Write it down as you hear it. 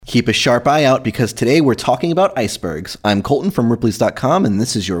Keep a sharp eye out because today we're talking about icebergs. I'm Colton from Ripley's.com and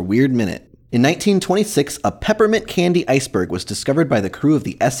this is your Weird Minute. In 1926, a peppermint candy iceberg was discovered by the crew of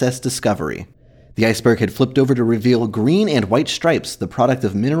the SS Discovery. The iceberg had flipped over to reveal green and white stripes, the product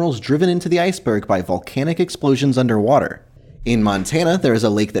of minerals driven into the iceberg by volcanic explosions underwater. In Montana, there is a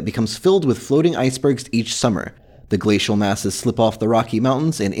lake that becomes filled with floating icebergs each summer. The glacial masses slip off the Rocky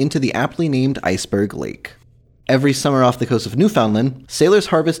Mountains and into the aptly named Iceberg Lake. Every summer off the coast of Newfoundland, sailors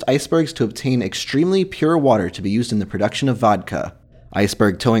harvest icebergs to obtain extremely pure water to be used in the production of vodka.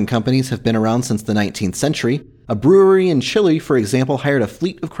 Iceberg towing companies have been around since the 19th century. A brewery in Chile, for example, hired a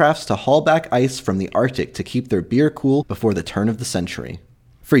fleet of crafts to haul back ice from the Arctic to keep their beer cool before the turn of the century.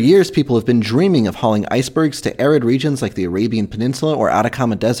 For years, people have been dreaming of hauling icebergs to arid regions like the Arabian Peninsula or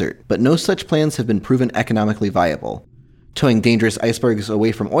Atacama Desert, but no such plans have been proven economically viable. Towing dangerous icebergs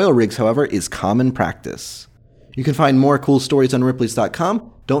away from oil rigs, however, is common practice. You can find more cool stories on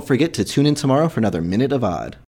Ripley's.com. Don't forget to tune in tomorrow for another Minute of Odd.